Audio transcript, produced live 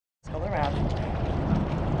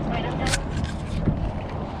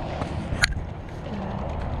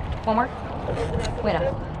One more. Wait up.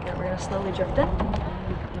 Okay, we're gonna slowly drift in.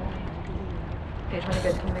 Paige, really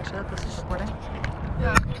good. Can you make sure that this is recording?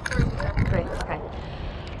 Yeah. Great, okay.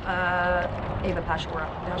 Ava, pass your oar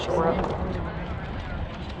up. Pass your oar up.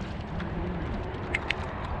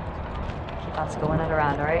 Keep on sculling it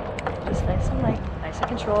around, alright? Just nice and light, nice and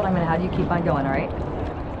controlled. I'm gonna have you keep on going, alright?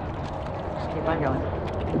 Just keep on going.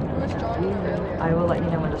 I will let you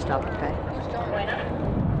know when to stop, okay?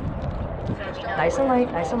 Nice and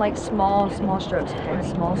light, small strokes, okay?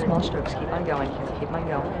 Small strokes. Keep on going here, keep on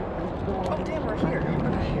going. Oh damn, we're here.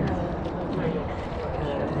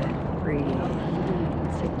 Good. Breathe.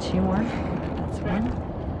 Let's take 2 more. That's 1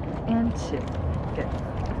 and 2. Good.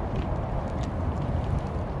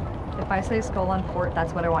 If I say skull on port,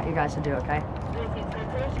 that's what I want you guys to do, okay?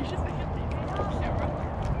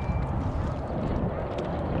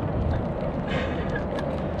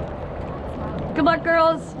 Good luck,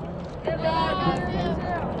 girls!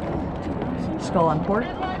 Skull on port.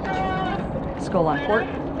 Skull on port.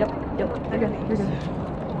 Yep, you're good, you're good.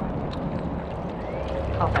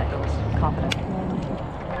 Confident, girls, confident.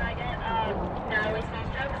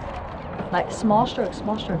 Like, small strokes,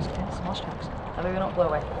 okay? Small strokes. That way we don't blow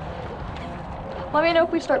away. Let me know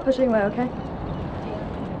if we start pushing away, okay?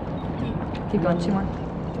 Keep going, 2 more.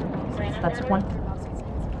 That's 1,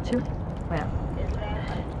 2, wait up.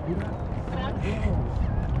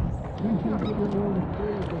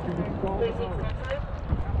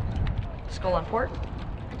 Skull on port.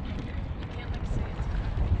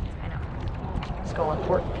 I know. Skull on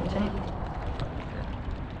port, continue.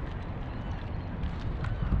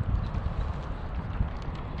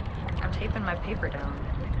 I'm taping my paper down.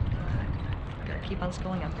 Gotta keep on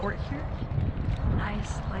sculling on port here.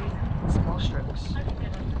 Nice, light, small strokes.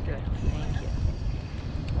 Good, thank you.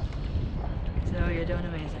 So you're doing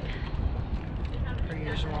amazing. Per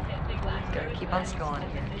usual. Gotta keep on sculling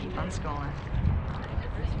here, keep on sculling.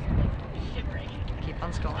 Keep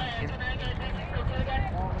on sculling here.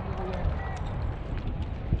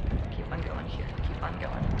 Keep on going here, keep on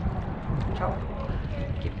going. Control.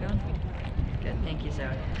 Keep going. Good, thank you,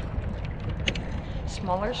 Zoe.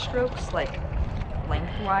 Smaller strokes, like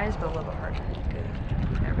lengthwise, but a little bit harder. Good.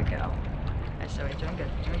 There we go. Nice, Zoe, doing good,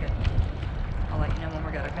 doing good. I'll let you know when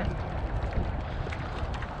we're good, okay?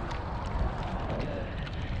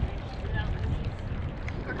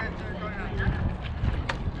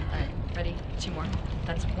 Alright, ready? 2 more.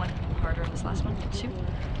 That's 1 harder on this last one. 2.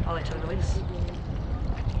 I'll let you release.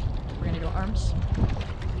 We're gonna go arms,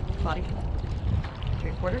 body,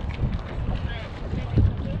 3/4.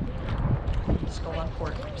 Skull on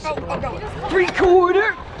port. Skull on port.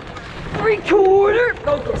 3/4. 3/4.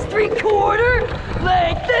 Focus. 3/4.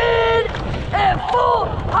 Lengthen and full.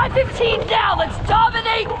 High 15 down. Let's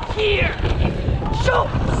dominate here. Jump,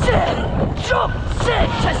 sit. Jump, sit.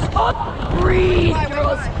 Chest up. Breathe,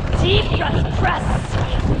 girls. Deep breath. Press.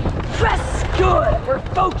 Press. Good. We're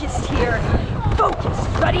focused here. Focus.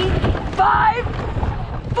 Ready? 5,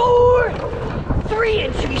 4, 3,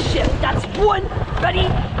 and 2 shift. That's 1. Ready?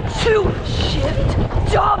 2, shift,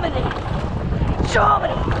 dominate,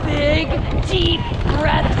 dominate, big, deep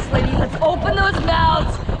breaths, ladies. Let's open those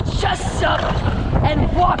mouths, chests up,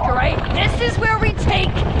 and walk, all right? This is where we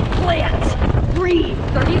take plant. Breathe,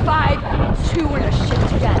 35, 2, we're gonna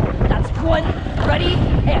shift again. That's 1, ready,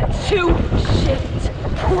 and 2, shift,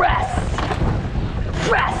 press,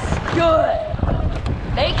 good.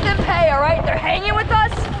 Make them pay, all right? They're hanging with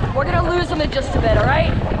us. We're gonna lose them in just a bit, all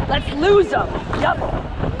right? Let's lose them, yep.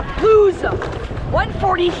 Lose them.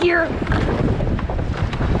 140 here.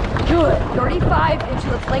 Good. 35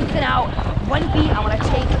 into let's lengthen out. 1 beat. I want to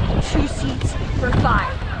take 2 seats for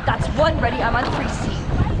 5. That's 1. Ready? I'm on 3 seat.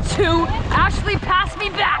 2. Ashley, pass me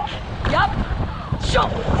back. Yup.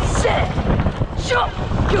 Jump. Sit. Jump.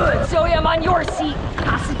 Good. Zoe, I'm on your seat.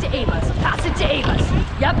 Pass it to Ava's. Pass it to Ava's.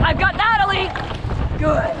 Yep. I've got Natalie.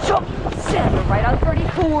 Good. Jump. Sit. We're right on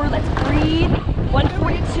 34. Let's breathe.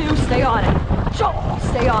 142. Stay on it. Jump,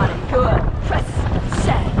 stay on it, good. Press,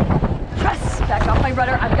 set, press. Back off my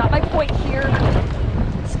rudder, I've got my point here.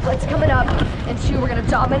 Split's coming up. In 2, we're gonna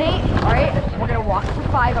dominate, all right? We're gonna walk for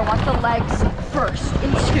 5. I want the legs first.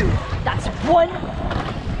 In 2, that's 1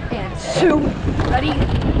 and 2. Ready?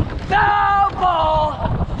 Bow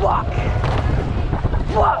ball, walk,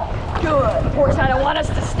 walk. Good. Port side, I want us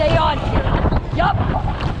to stay on here. Yup.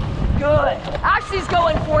 Good. Ashley's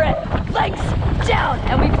going for it. Legs down.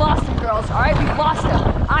 And we've lost him, girls. All right, we've lost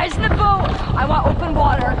him. Eyes in the boat. I want open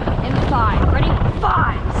water in 5. Ready?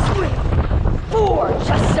 5. Swing. 4.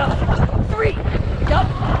 Chest up. 3. Yup.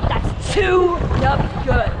 That's 2. Yup.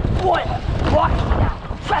 Good. 1. Walking now.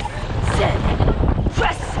 Press. Sit.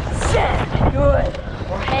 Press. Sit. Good.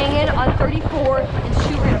 We're hanging on 34, and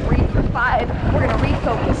 2, we're gonna breathe for 5. We're gonna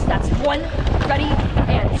refocus. That's 1, ready,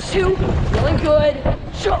 and 2, feeling good.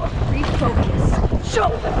 Jump, refocus.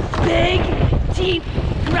 Jump, big, deep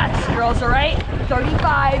breaths, girls, all right?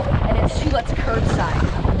 35, and then 2, let's curve side.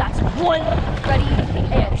 That's 1, ready,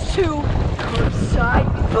 and 2, curve side.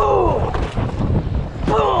 Boom,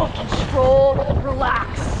 boom, control,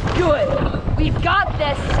 relax. Good, we've got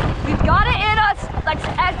this. We've got it in us. Let's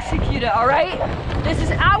execute it, all right? This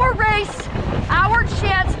is our race, our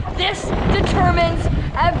chance. This determines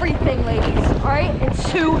everything, ladies, all right? And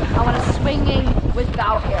 2, I want to swinging with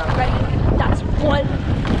bow hair. Ready? That's 1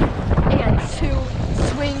 and 2.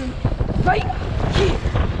 Swing right here,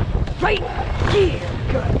 right here.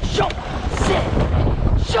 Good. Jump, sit,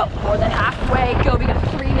 jump. More than halfway. Go. We got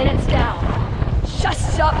 3 minutes down.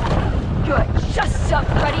 Chest up. Good. Chest up.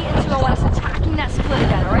 Ready? And 2. I want us attacking that split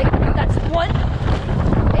again. All right? That's 1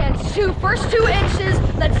 and 2. First 2 inches.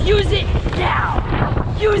 Let's use it now.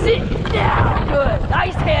 Use it now. Good.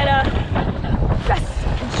 Nice, Hannah. Press,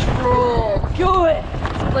 control. Good.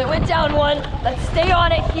 Split went down 1. Let's stay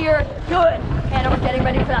on it here. Good. Hannah, we're getting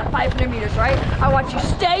ready for that 500 meters, right? I want you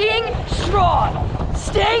staying strong.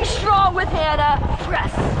 Staying strong with Hannah.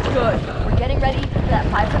 Press. Good. We're getting ready for that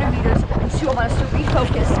 500 meters. And 2, I want us to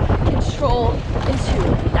refocus. Control and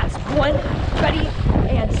 2. That's 1. Ready.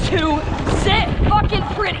 And 2. Sit fucking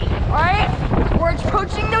pretty. Alright? We're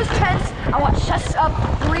approaching those 10s. I want chest up.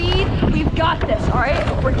 Breathe. We've got this.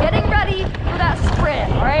 Alright? We're getting ready for that sprint.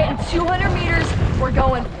 Alright? And 200 meters, we're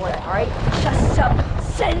going for it. Alright? Chest up.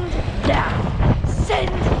 Send down. Send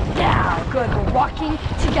down. Good. We're walking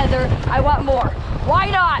together. I want more. Why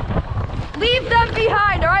not? Leave them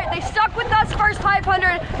behind, all right? They stuck with us first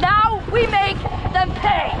 500. Now we make them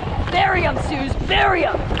pay. Bury them, Suze. Bury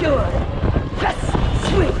them. Good. Press,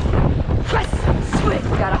 swing. Press, swing.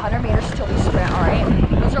 We got 100 meters till we sprint, all right?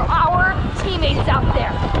 Those are our teammates out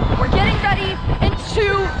there. We're getting ready. In 2,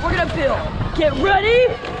 we're going to build. Get ready.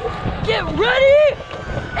 Get ready.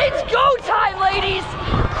 It's go time, ladies.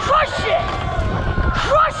 Crush it.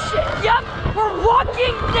 Crush it. Yep. We're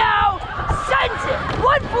walking now. Send it.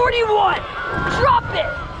 141. Drop it.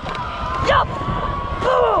 Yup.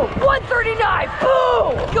 Boom. 139.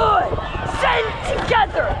 Boom. Good. Send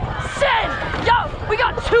together. Send. Yup. We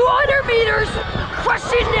got 200 meters.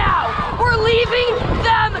 Crush it now. We're leaving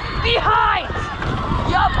them behind.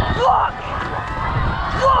 Yup. Look.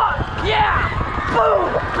 Look. Yeah.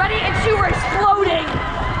 Boom. Ready? And 2, we're exploding.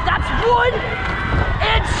 That's 1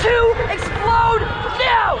 and 2. Explode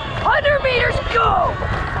now. 100 meters. Go.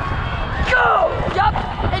 Go! Yup!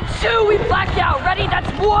 And 2, we blacked out. Ready? That's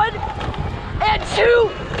 1 and 2.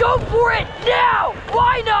 Go for it now!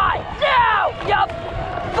 Why not? Now! Yup!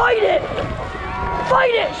 Fight it!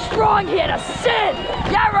 Fight it! Strong, Hannah. Send!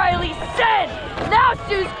 Yeah, Riley. Send! Now,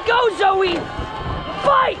 Suze. Go, Zoe!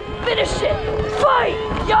 Fight! Finish it! Fight!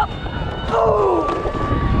 Yup! Boom!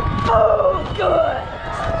 Boom! Good!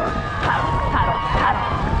 Paddle, paddle, paddle.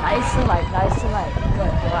 Nice and light, nice and light.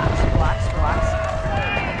 Good. Relax, relax, relax.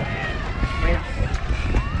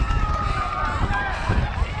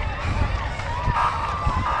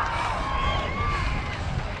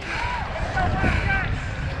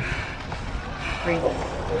 Breathe.